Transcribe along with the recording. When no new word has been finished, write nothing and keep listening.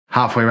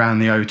halfway around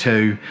the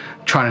O2,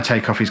 trying to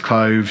take off his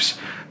clothes,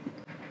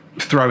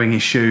 throwing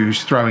his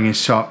shoes, throwing his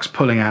socks,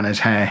 pulling Anna's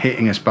hair,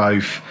 hitting us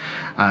both,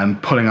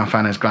 pulling off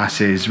Anna's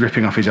glasses,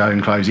 ripping off his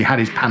own clothes. He had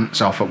his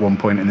pants off at one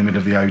point in the middle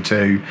of the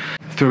O2,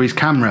 threw his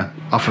camera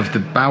off of the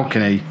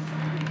balcony,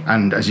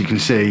 and as you can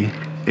see,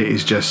 it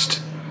is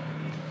just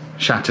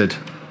shattered.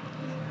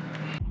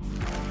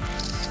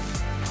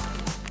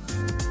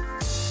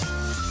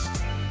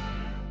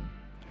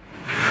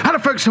 Hello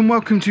folks, and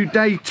welcome to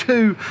day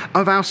 2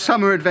 of our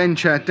summer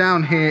adventure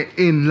down here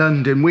in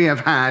London. We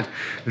have had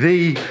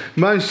the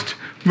most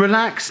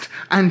relaxed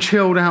and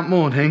chilled out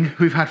morning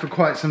we've had for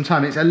quite some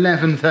time. It's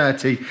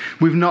 11:30.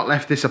 We've not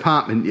left this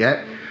apartment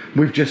yet.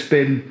 We've just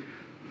been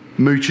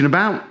mooching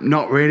about,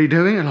 not really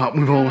doing a lot.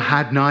 We've all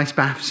had nice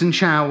baths and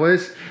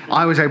showers.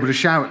 I was able to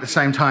shower at the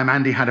same time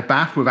Andy had a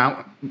bath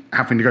without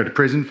having to go to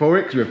prison for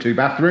it, because we have 2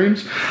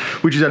 bathrooms,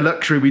 which is a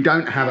luxury we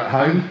don't have at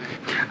home.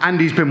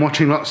 Andy's been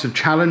watching lots of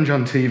Challenge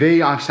on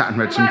TV. I've sat and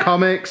read some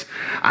comics.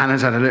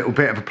 Anna's had a little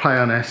bit of a play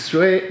on her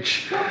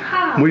Switch.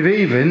 We've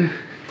even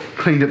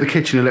cleaned up the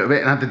kitchen a little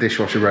bit and had the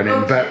dishwasher running,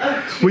 but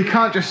we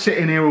can't just sit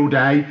in here all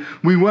day.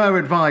 We were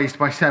advised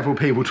by several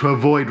people to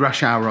avoid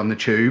rush hour on the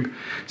tube,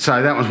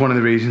 so that was one of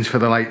the reasons for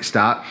the late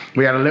start.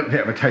 We had a little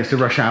bit of a taste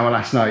of rush hour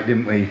last night,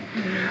 didn't we?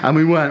 And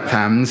we weren't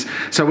fans,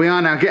 so we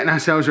are now getting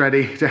ourselves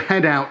ready to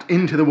head out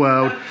into the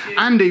world.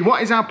 Andy,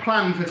 what is our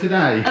plan for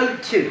today?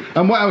 O2.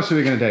 And what else are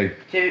we going to do?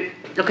 To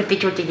look at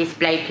digital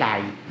display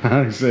plan.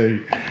 I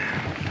see.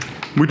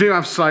 We do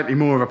have slightly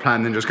more of a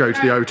plan than just go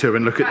to the O2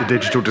 and look at the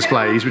digital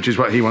displays, which is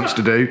what he wants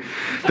to do.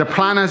 The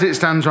plan as it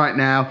stands right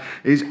now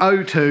is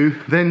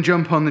O2, then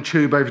jump on the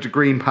tube over to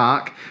Green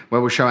Park,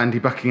 where we'll show Andy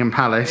Buckingham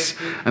Palace,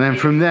 and then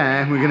from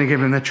there we're going to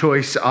give him the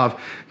choice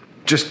of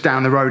just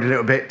down the road a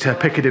little bit to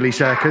Piccadilly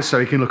Circus, so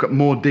he can look at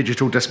more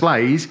digital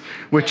displays,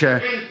 which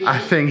are a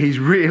thing he's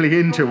really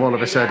into all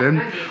of a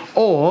sudden,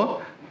 or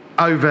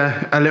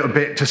over a little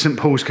bit to St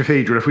Paul's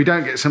Cathedral. If we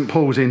don't get St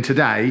Paul's in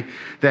today,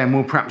 then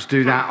we'll perhaps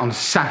do that on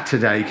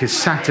Saturday, because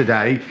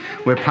Saturday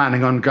we're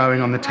planning on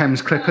going on the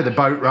Thames Clipper, the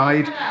boat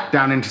ride,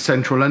 down into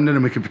central London,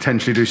 and we could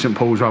potentially do St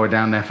Paul's while we're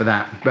down there for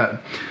that.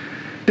 But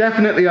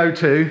definitely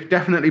O2,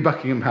 definitely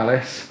Buckingham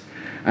Palace,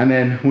 and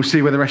then we'll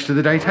see where the rest of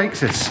the day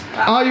takes us.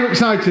 Are you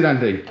excited,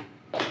 Andy?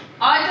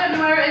 I don't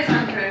know where it is,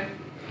 Andrew.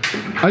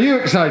 Are you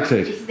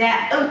excited? Is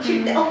that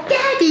O2? Oh,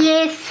 Daddy,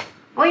 yes.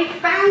 I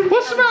found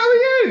What's the matter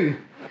with you?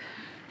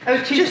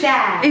 O2's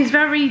there. He's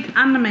very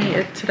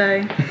animated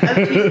today.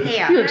 O2's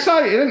here. You're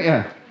excited, aren't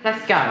you?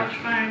 Let's go.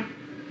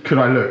 Could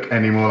I look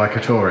any more like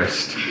a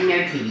tourist?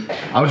 No TV.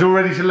 I was all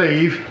ready to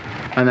leave,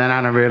 and then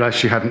Anna realised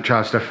she hadn't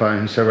charged her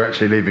phone, so we're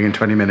actually leaving in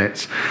 20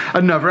 minutes.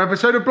 Another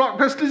episode of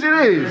Blockbusters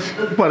it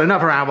is! Well,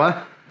 another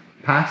hour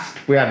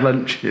passed. We had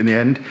lunch in the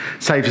end.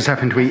 Saves us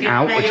having to eat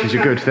out, which is a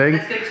good thing.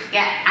 Let's go to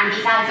get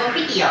Andy's hands on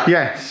video.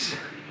 Yes.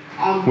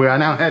 We are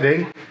now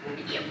heading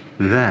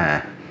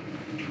there,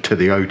 to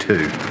the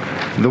O2.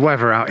 The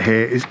weather out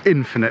here is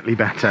infinitely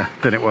better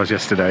than it was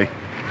yesterday.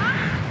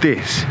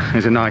 This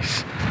is a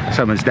nice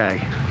summer's day.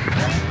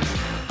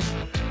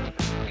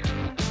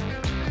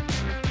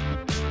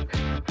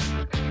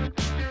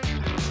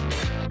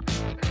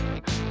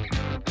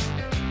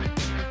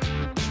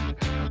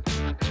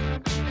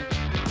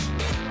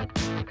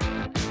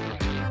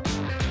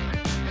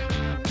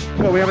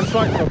 Well, we have a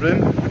slight problem,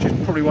 which is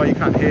probably why you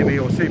can't hear me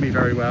or see me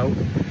very well.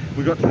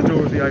 We got to the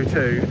door of the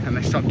O2 and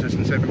they stopped us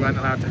and said we weren't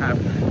allowed to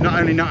have, not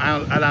only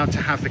not allowed to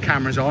have the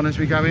cameras on as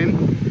we go in,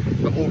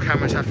 but all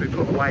cameras have to be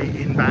put away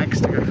in bags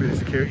to go through the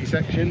security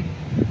section,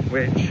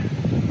 which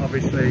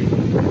obviously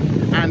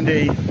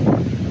Andy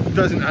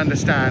doesn't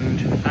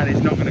understand and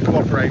is not going to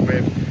cooperate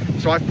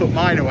with. So I've put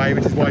mine away,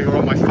 which is why you're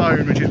on my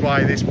phone, which is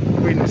why this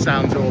wind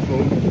sounds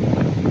awful.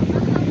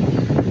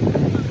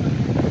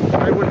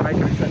 It wouldn't make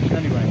any sense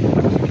anyway,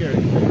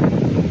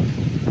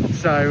 security.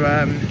 So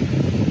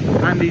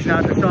Andy's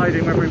now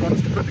deciding whether he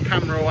wants to put the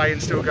camera away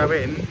and still go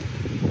in,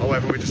 or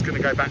whether we're just going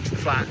to go back to the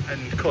flat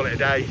and call it a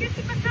day.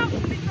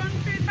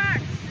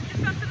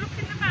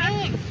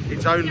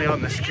 It's only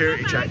on the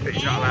security check that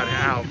he's not allowed it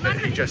out, but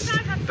he just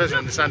doesn't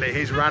understand it.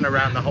 He's ran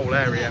around the whole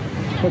area.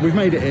 But we've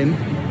made it in,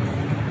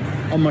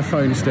 on my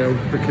phone still,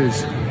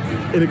 because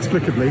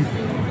inexplicably,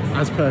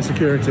 as per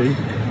security,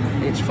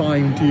 it's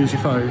fine to use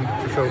your phone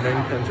for filming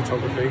and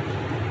photography.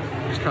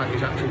 You just can't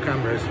use actual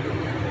cameras.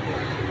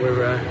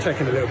 We're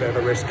taking a little bit of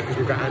a risk because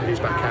we've got Andy's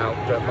back out,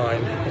 but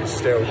mine is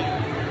still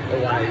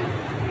away.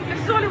 This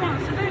is all he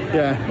wants to do.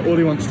 Yeah, all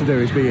he wants to do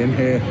is be in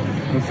here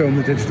and film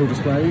the digital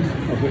displays,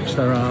 of which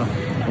there are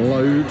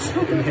loads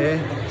in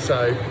here.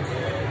 So,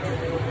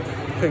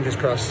 fingers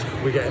crossed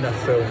we get enough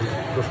filmed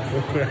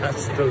before we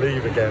have to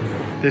leave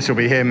again. This will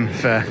be him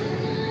for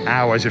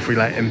hours if we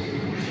let him.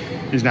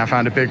 He's now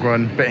found a big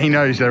one, but he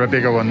knows there are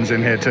bigger ones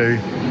in here too.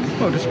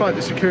 Well, despite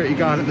the security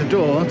guard at the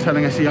door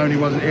telling us he only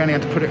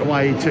had to put it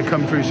away to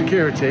come through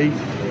security,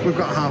 we've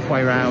got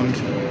halfway round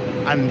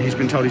and he's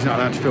been told he's not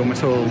allowed to film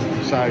at all.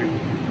 So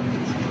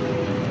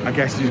I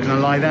guess he's going to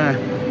lie there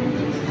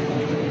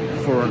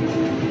for a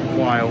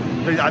while.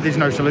 There's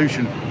no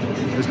solution.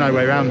 There's no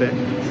way around it.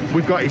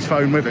 we've got his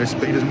phone with us,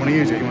 but he doesn't want to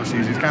use it. He wants to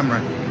use his camera.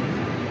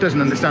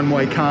 Doesn't understand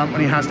why he can't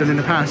when he has done in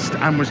the past,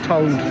 and was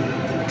told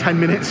 10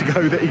 minutes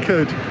ago that he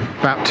could.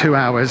 About 2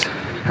 hours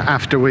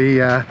after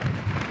we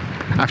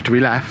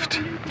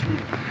left,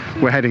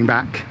 we're heading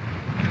back.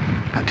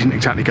 That didn't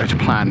exactly go to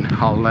plan.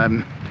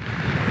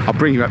 I'll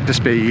bring you up to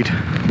speed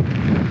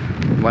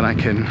when I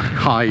can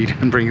hide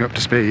and bring you up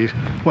to speed.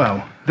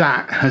 Well,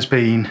 that has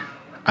been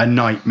a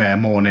nightmare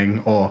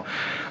morning or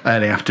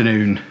early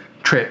afternoon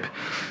trip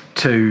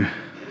to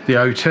the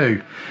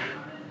O2.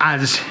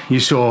 As you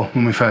saw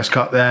when we first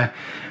got there,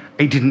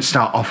 it didn't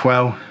start off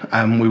well.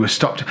 We were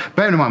stopped.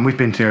 Bearing in mind, we've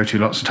been to the O2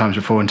 lots of times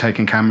before and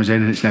taken cameras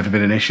in, and it's never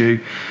been an issue.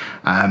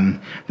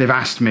 They've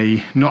asked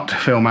me not to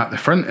film out the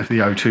front of the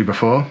O2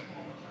 before,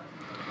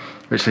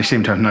 which they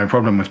seem to have no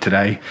problem with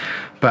today.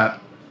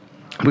 But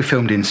we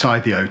filmed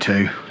inside the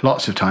O2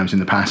 lots of times in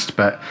the past,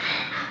 but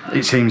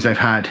it seems they've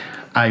had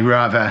a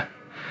rather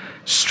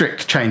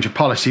strict change of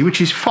policy,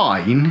 which is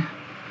fine.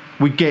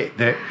 We get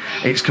that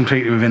it's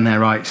completely within their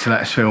rights to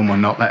let us film or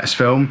not let us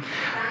film,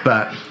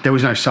 but there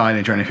was no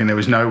signage or anything. There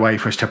was no way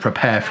for us to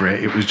prepare for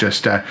it. It was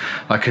just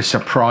like a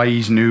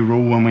surprise new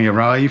rule when we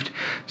arrived.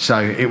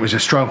 So it was a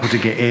struggle to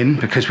get in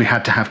because we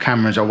had to have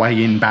cameras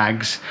away in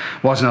bags.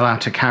 Wasn't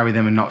allowed to carry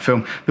them and not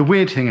film. The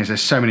weird thing is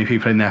there's so many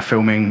people in there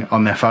filming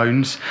on their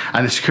phones,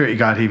 and the security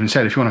guard even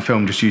said, if you want to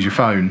film, just use your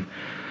phone.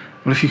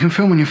 Well, if you can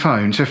film on your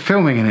phone, so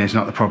filming in here is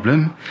not the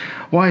problem.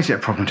 Why is it a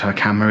problem to have a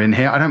camera in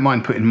here? I don't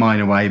mind putting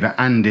mine away, but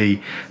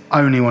Andy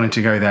only wanted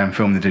to go there and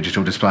film the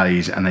digital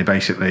displays, and they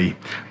basically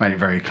made it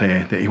very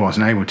clear that he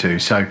wasn't able to.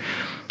 So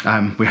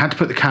we had to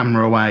put the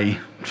camera away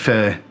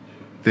for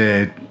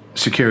the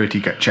security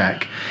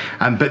check,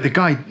 but the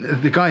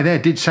guy there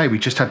did say we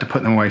just had to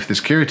put them away for the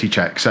security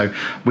check. So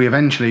we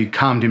eventually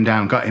calmed him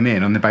down, got him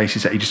in on the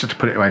basis that he just had to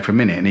put it away for a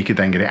minute and he could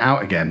then get it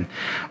out again.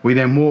 We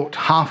then walked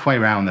halfway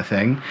around the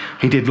thing.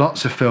 He did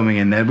lots of filming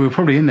in there. We were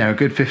probably in there a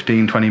good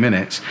 15-20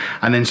 minutes,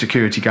 and then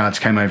security guards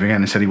came over again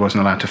and said he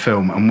wasn't allowed to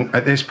film. And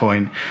at this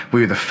point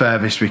we were the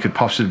furthest we could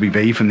possibly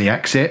be from the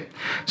exit,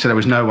 so there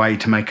was no way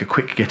to make a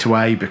quick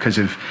getaway because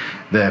of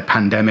the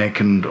pandemic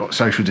and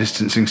social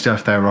distancing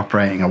stuff. They were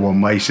operating a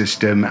one-way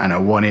system and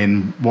a one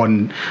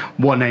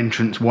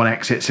entrance, one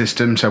exit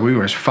system. So we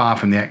were as far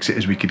from the exit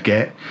as we could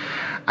get.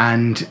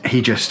 And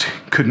he just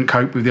couldn't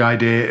cope with the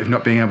idea of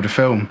not being able to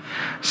film.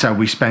 So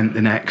we spent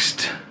the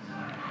next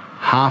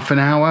half an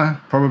hour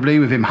probably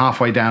with him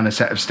halfway down a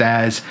set of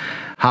stairs,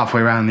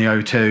 halfway around the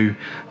O2,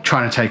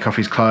 trying to take off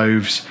his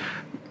clothes,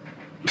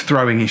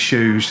 throwing his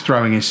shoes,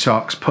 throwing his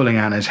socks, pulling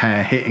Anna's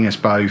hair, hitting us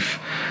both,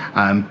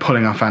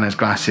 pulling off Anna's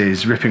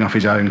glasses, ripping off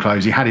his own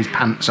clothes. He had his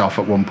pants off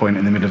at one point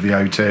in the middle of the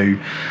O2.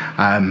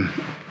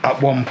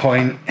 At one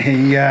point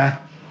he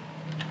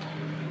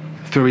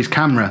threw his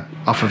camera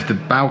off of the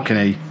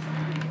balcony,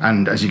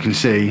 and as you can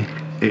see,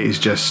 it is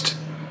just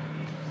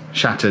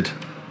shattered.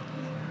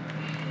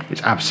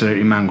 It's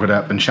absolutely mangled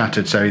up and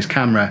shattered. So his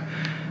camera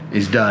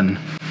is done.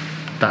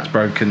 That's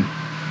broken.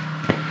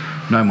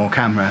 No more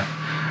camera.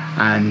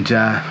 And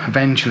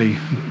eventually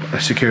a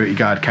security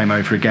guard came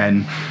over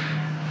again,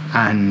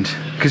 and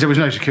because there was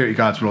no security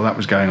guards while all that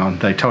was going on,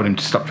 they told him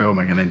to stop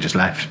filming and then just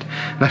left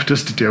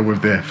us to deal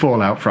with the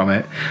fallout from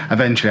it.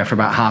 Eventually, after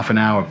about half an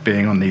hour of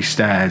being on these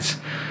stairs,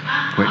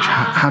 which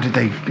how did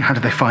they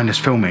find us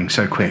filming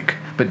so quick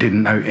but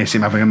didn't notice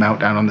him having a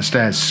meltdown on the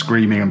stairs,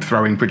 screaming and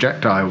throwing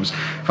projectiles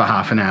for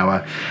half an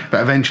hour?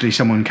 But eventually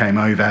someone came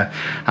over.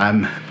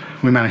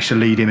 We managed to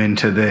lead him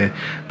into the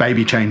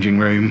baby changing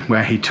room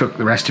where he took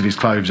the rest of his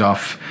clothes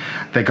off.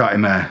 They got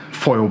him a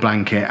foil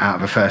blanket out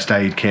of a first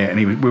aid kit, and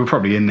we were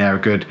probably in there a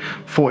good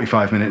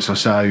 45 minutes or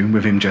so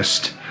with him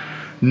just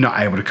not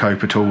able to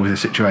cope at all with the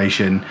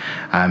situation.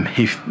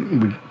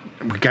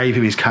 We gave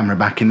him his camera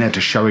back in there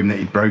to show him that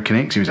he'd broken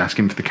it because he was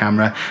asking for the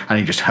camera, and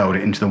he just held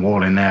it into the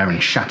wall in there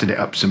and shattered it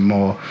up some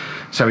more.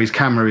 So his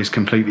camera is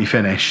completely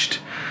finished.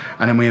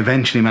 And then we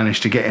eventually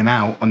managed to get him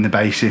out on the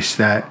basis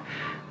that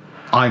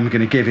I'm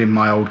going to give him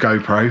my old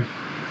GoPro.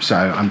 So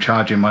I'm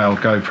charging my old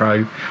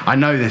GoPro. I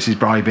know this is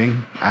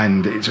bribing,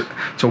 and it's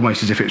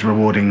almost as if it's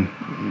rewarding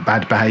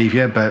bad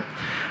behaviour, but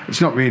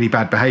it's not really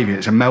bad behaviour.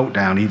 It's a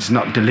meltdown. He's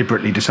not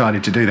deliberately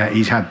decided to do that.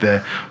 He's had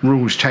the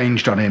rules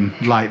changed on him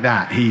like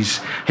that.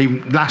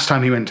 Last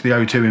time he went to the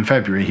O2 in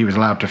February, he was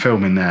allowed to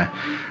film in there,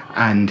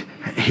 and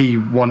he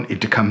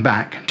wanted to come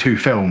back to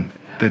film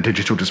the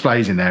digital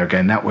displays in there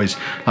again. That was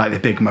like the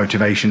big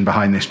motivation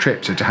behind this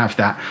trip. So to have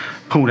that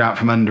pulled out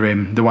from under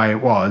him the way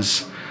it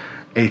was,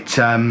 it's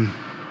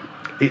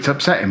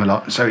upset him a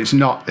lot. So it's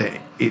not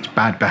that it's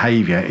bad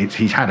behaviour,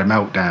 he's had a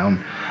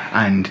meltdown,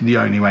 and the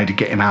only way to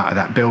get him out of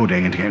that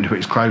building and to get him to put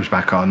his clothes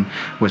back on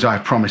was I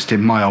promised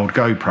him my old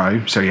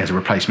GoPro, so he has a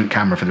replacement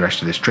camera for the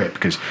rest of this trip,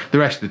 because the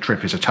rest of the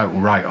trip is a total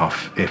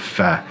write-off.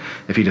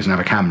 If he doesn't have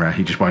a camera,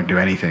 he just won't do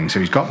anything. So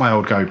he's got my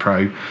old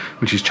GoPro,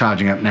 which is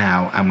charging up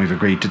now, and we've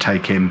agreed to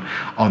take him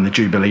on the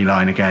Jubilee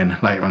line again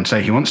later on. So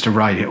he wants to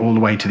ride it all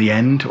the way to the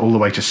end, all the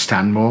way to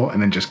Stanmore,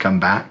 and then just come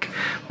back,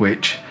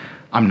 which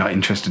I'm not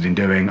interested in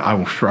doing. I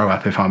will throw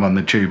up if I'm on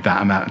the tube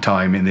that amount of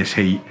time in this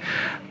heat.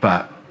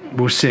 But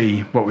we'll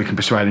see what we can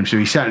persuade him to do.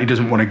 He certainly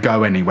doesn't want to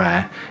go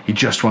anywhere. He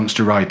just wants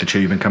to ride the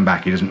tube and come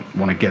back. He doesn't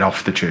want to get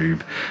off the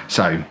tube.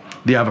 So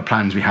the other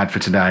plans we had for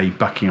today,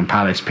 Buckingham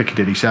Palace,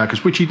 Piccadilly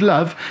Circus, which he'd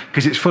love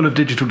because it's full of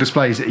digital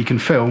displays that he can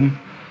film.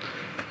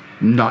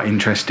 Not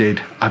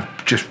interested.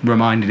 I've just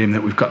reminded him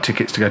that we've got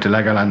tickets to go to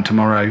Legoland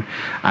tomorrow,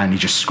 and he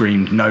just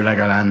screamed no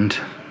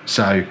Legoland.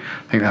 So I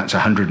think that's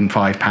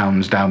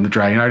 £105 down the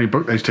drain. I only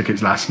booked those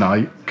tickets last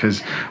night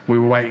because we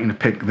were waiting to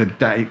pick the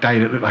day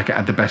that looked like it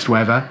had the best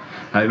weather.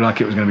 It looked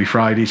like it was going to be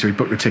Friday, so we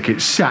booked the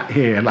tickets, sat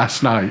here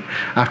last night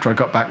after I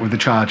got back with the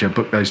charger,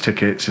 booked those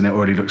tickets, and it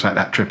already looks like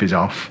that trip is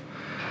off.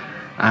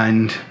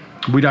 And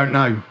we don't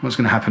know what's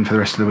going to happen for the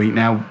rest of the week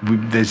now.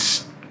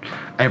 There's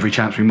every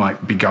chance we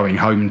might be going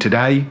home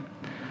today.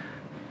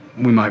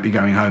 We might be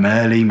going home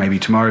early, maybe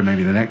tomorrow,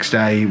 maybe the next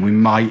day. We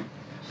might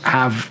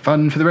have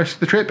fun for the rest of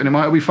the trip and it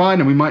might all be fine,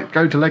 and we might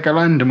go to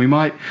Legoland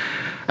and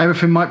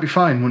everything might be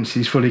fine once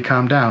he's fully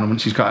calmed down and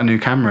once he's got a new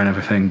camera and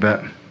everything.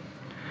 But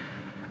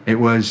it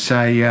was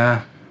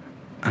an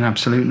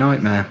absolute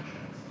nightmare.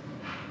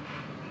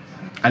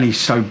 And he's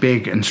so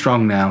big and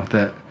strong now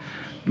that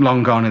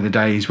long gone are the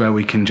days where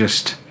we can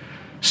just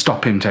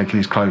stop him taking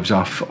his clothes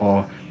off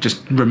or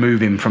just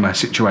remove him from a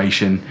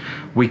situation.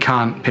 We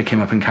can't pick him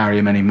up and carry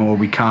him anymore.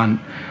 We can't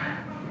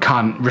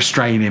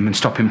restrain him and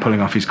stop him pulling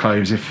off his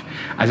clothes. If,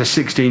 as a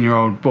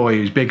 16-year-old boy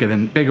who's bigger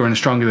and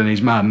stronger than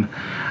his mum,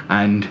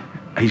 and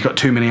he's got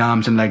too many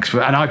arms and legs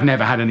and I've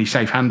never had any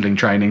safe handling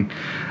training,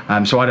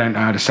 so I don't know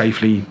how to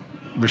safely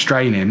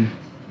restrain him.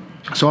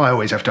 So I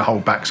always have to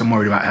hold back, so I'm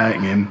worried about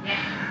hurting him.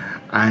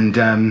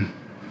 And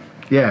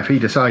yeah, if he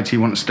decides he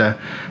wants to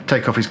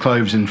take off his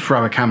clothes and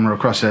throw a camera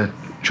across a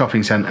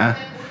shopping centre,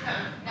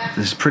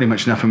 there's pretty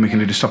much nothing we can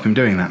do to stop him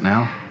doing that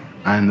now.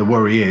 And the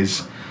worry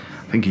is,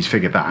 I think he's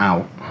figured that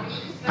out.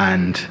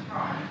 And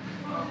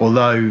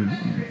although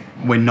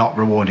we're not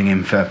rewarding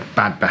him for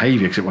bad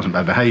behaviour, because it wasn't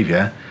bad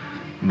behaviour,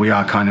 we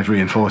are kind of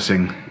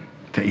reinforcing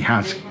that he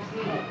has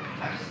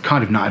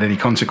kind of not had any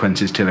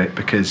consequences to it,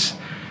 because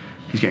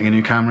he's getting a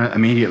new camera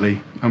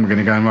immediately and we're going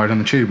to go and ride on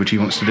the tube, which he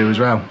wants to do as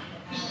well.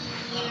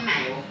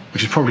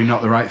 Which is probably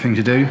not the right thing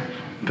to do,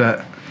 but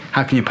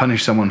how can you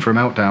punish someone for a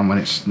meltdown when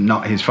it's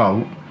not his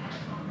fault?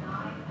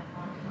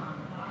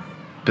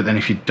 But then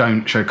if you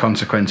don't show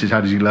consequences,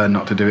 how does he learn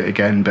not to do it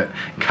again? But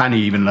can he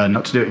even learn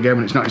not to do it again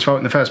when it's not his fault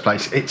in the first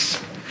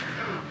place?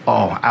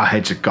 Our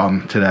heads are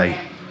gone today.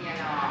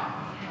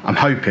 I'm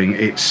hoping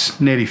it's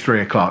nearly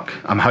 3 o'clock.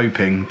 I'm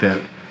hoping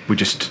that we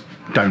just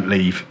don't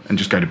leave and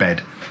just go to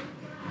bed.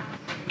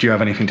 Do you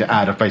have anything to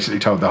add? I've basically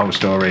told the whole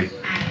story.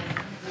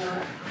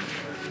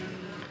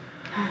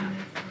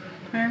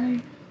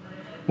 Really?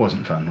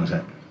 Wasn't fun, was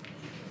it?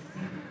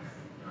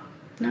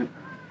 No.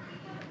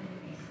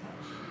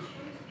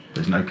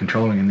 There's no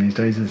controlling him these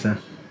days, is there?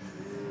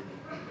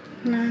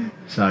 No.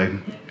 So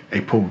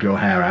he pulled your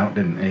hair out,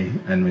 didn't he?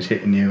 And was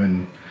hitting you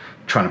and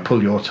trying to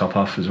pull your top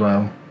off as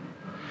well.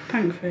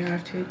 Thankfully I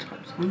have 2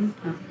 tops on.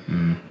 But...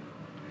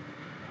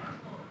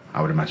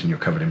 I would imagine you're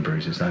covered in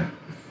bruises though.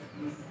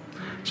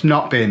 It's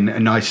not been a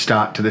nice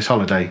start to this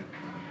holiday.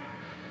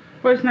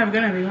 Well, it's never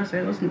going to be, was it?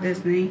 It wasn't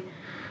Disney.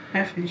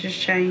 Everything's just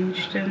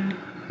changed and...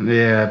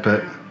 Yeah,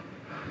 but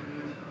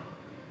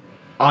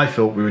I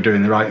thought we were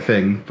doing the right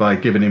thing by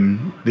giving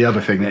him the other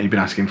thing that he'd been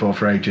asking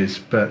for ages,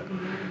 but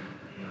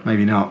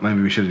maybe not.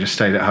 Maybe we should have just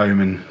stayed at home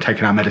and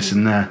taken our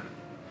medicine there.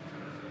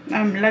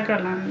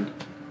 Legoland,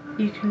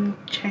 you can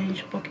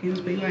change bookings,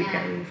 but you won't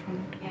get a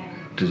refund.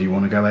 Does he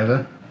want to go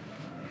ever?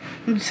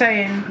 I'm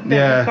saying that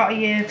Yeah. You've got a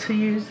year to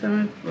use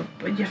them,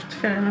 but you have to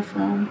fill in a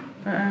form.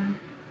 But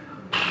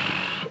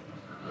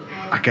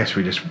I guess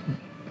we just...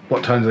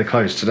 What time do they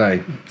close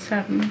today?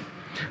 7.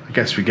 I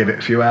guess we give it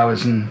a few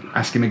hours and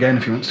ask him again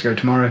if he wants to go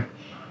tomorrow.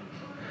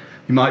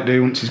 He might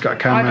do once he's got a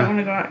camera. I don't want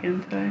to go out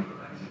again today.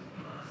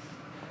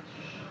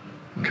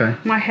 Okay.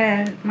 My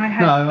hair No,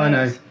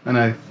 hurts. I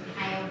know.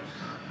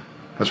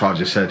 That's what I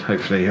just said.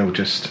 Hopefully he'll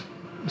just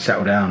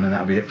settle down and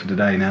that'll be it for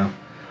today now.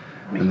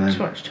 I mean, just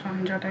watch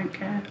challenge, I don't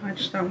care. I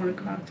just don't want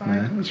to go outside.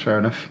 Yeah, that's fair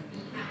enough.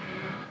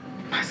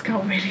 Let's go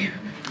video.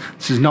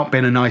 This has not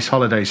been a nice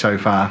holiday so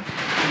far.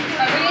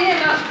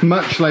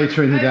 Much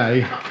later in the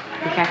day.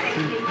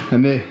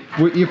 And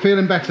you're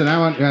feeling better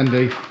now, aren't you,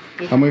 Andy?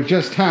 And we've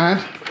just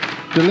had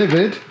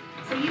delivered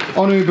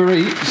on Uber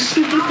Eats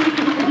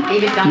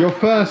your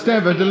first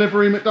ever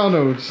delivery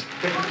McDonald's.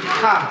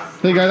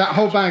 There you go, that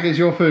whole bag is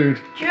your food.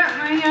 Yeah,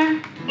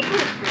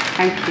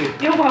 Thank you.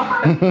 you're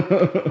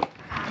welcome.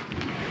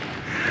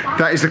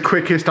 That is the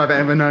quickest I've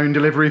ever known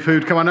delivery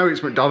food come. I know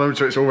it's McDonald's,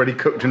 so it's already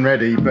cooked and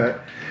ready,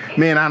 but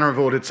me and Anna have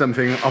ordered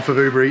something off of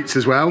Uber Eats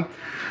as well.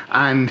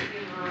 And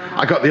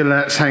I got the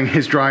alert saying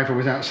his driver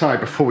was outside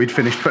before we'd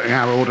finished putting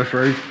our order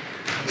through.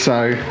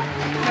 So,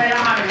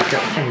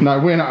 no,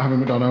 we're not having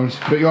McDonald's,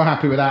 but you're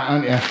happy with that,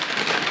 aren't you?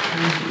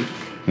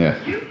 Yeah,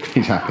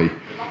 he's happy.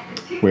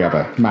 We have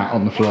a mat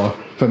on the floor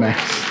for mess.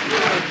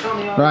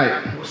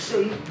 Right,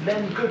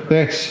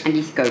 this And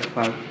his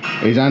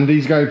GoPro. is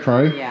Andy's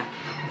GoPro. Yeah.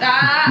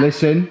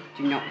 Listen,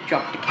 Do not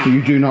drop the camera.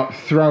 you do not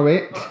throw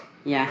it.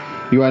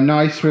 Yeah. You are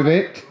nice with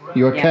it.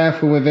 You are Yeah.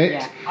 careful with it.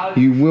 Yeah.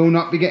 You will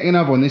not be getting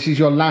another one. This is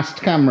your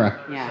last camera.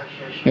 Yeah.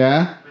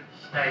 Yeah?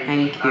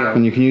 Thank you.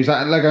 And you can use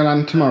that at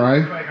Legoland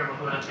tomorrow.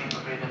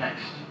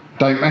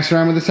 Don't mess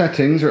around with the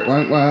settings or it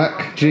won't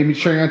work. Do you need me to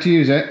show you how to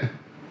use it?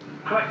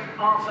 Correct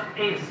answer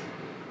is.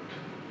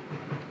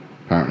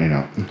 Apparently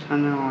not.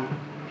 Turn it on.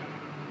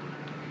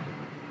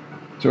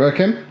 Is it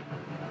working?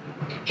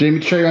 Do you need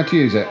me to show you how to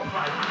use it?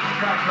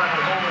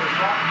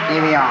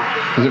 Here we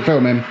are. Is it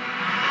filming?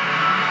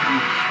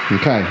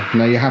 Okay,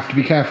 now you have to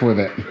be careful with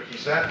it.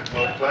 Set,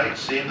 well played,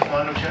 see you in the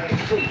final change.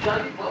 Indeed,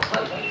 David, well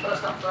played, mate.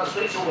 First up, first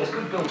through. It's always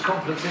good, builds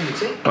confidence in the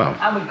team. Well.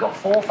 And we've got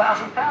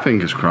 £4,000.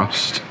 Fingers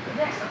crossed.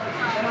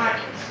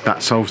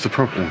 That solves the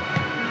problem.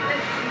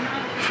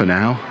 For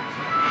now.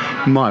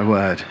 My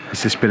word,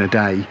 has this been a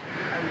day.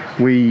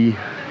 We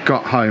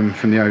got home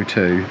from the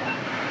O2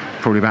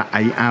 probably about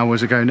 8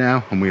 hours ago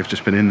now, and we have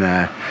just been in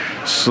there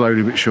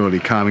slowly but surely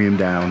calming him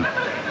down.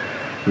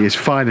 He is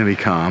finally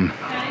calm.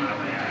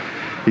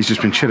 He's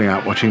just been chilling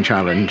out watching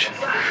Challenge,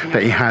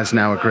 but he has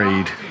now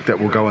agreed that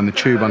we'll go on the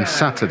tube on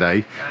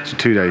Saturday, so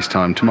 2 days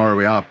time. Tomorrow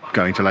we are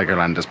going to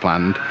Legoland as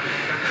planned.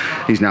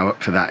 He's now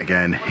up for that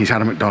again. He's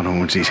had a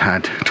McDonald's, he's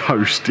had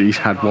toast, he's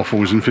had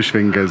waffles and fish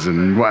fingers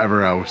and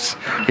whatever else.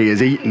 He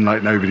has eaten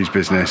like nobody's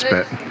business,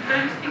 but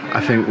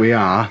I think we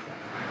are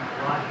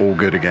all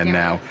good again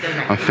now.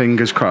 And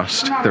fingers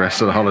crossed the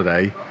rest of the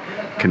holiday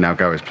can now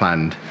go as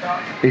planned.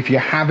 If you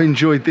have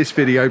enjoyed this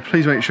video,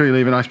 please make sure you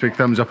leave a nice big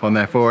thumbs up on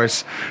there for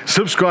us.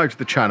 Subscribe to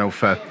the channel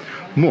for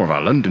more of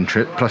our London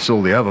trip, plus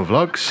all the other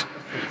vlogs.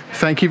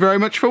 Thank you very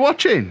much for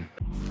watching.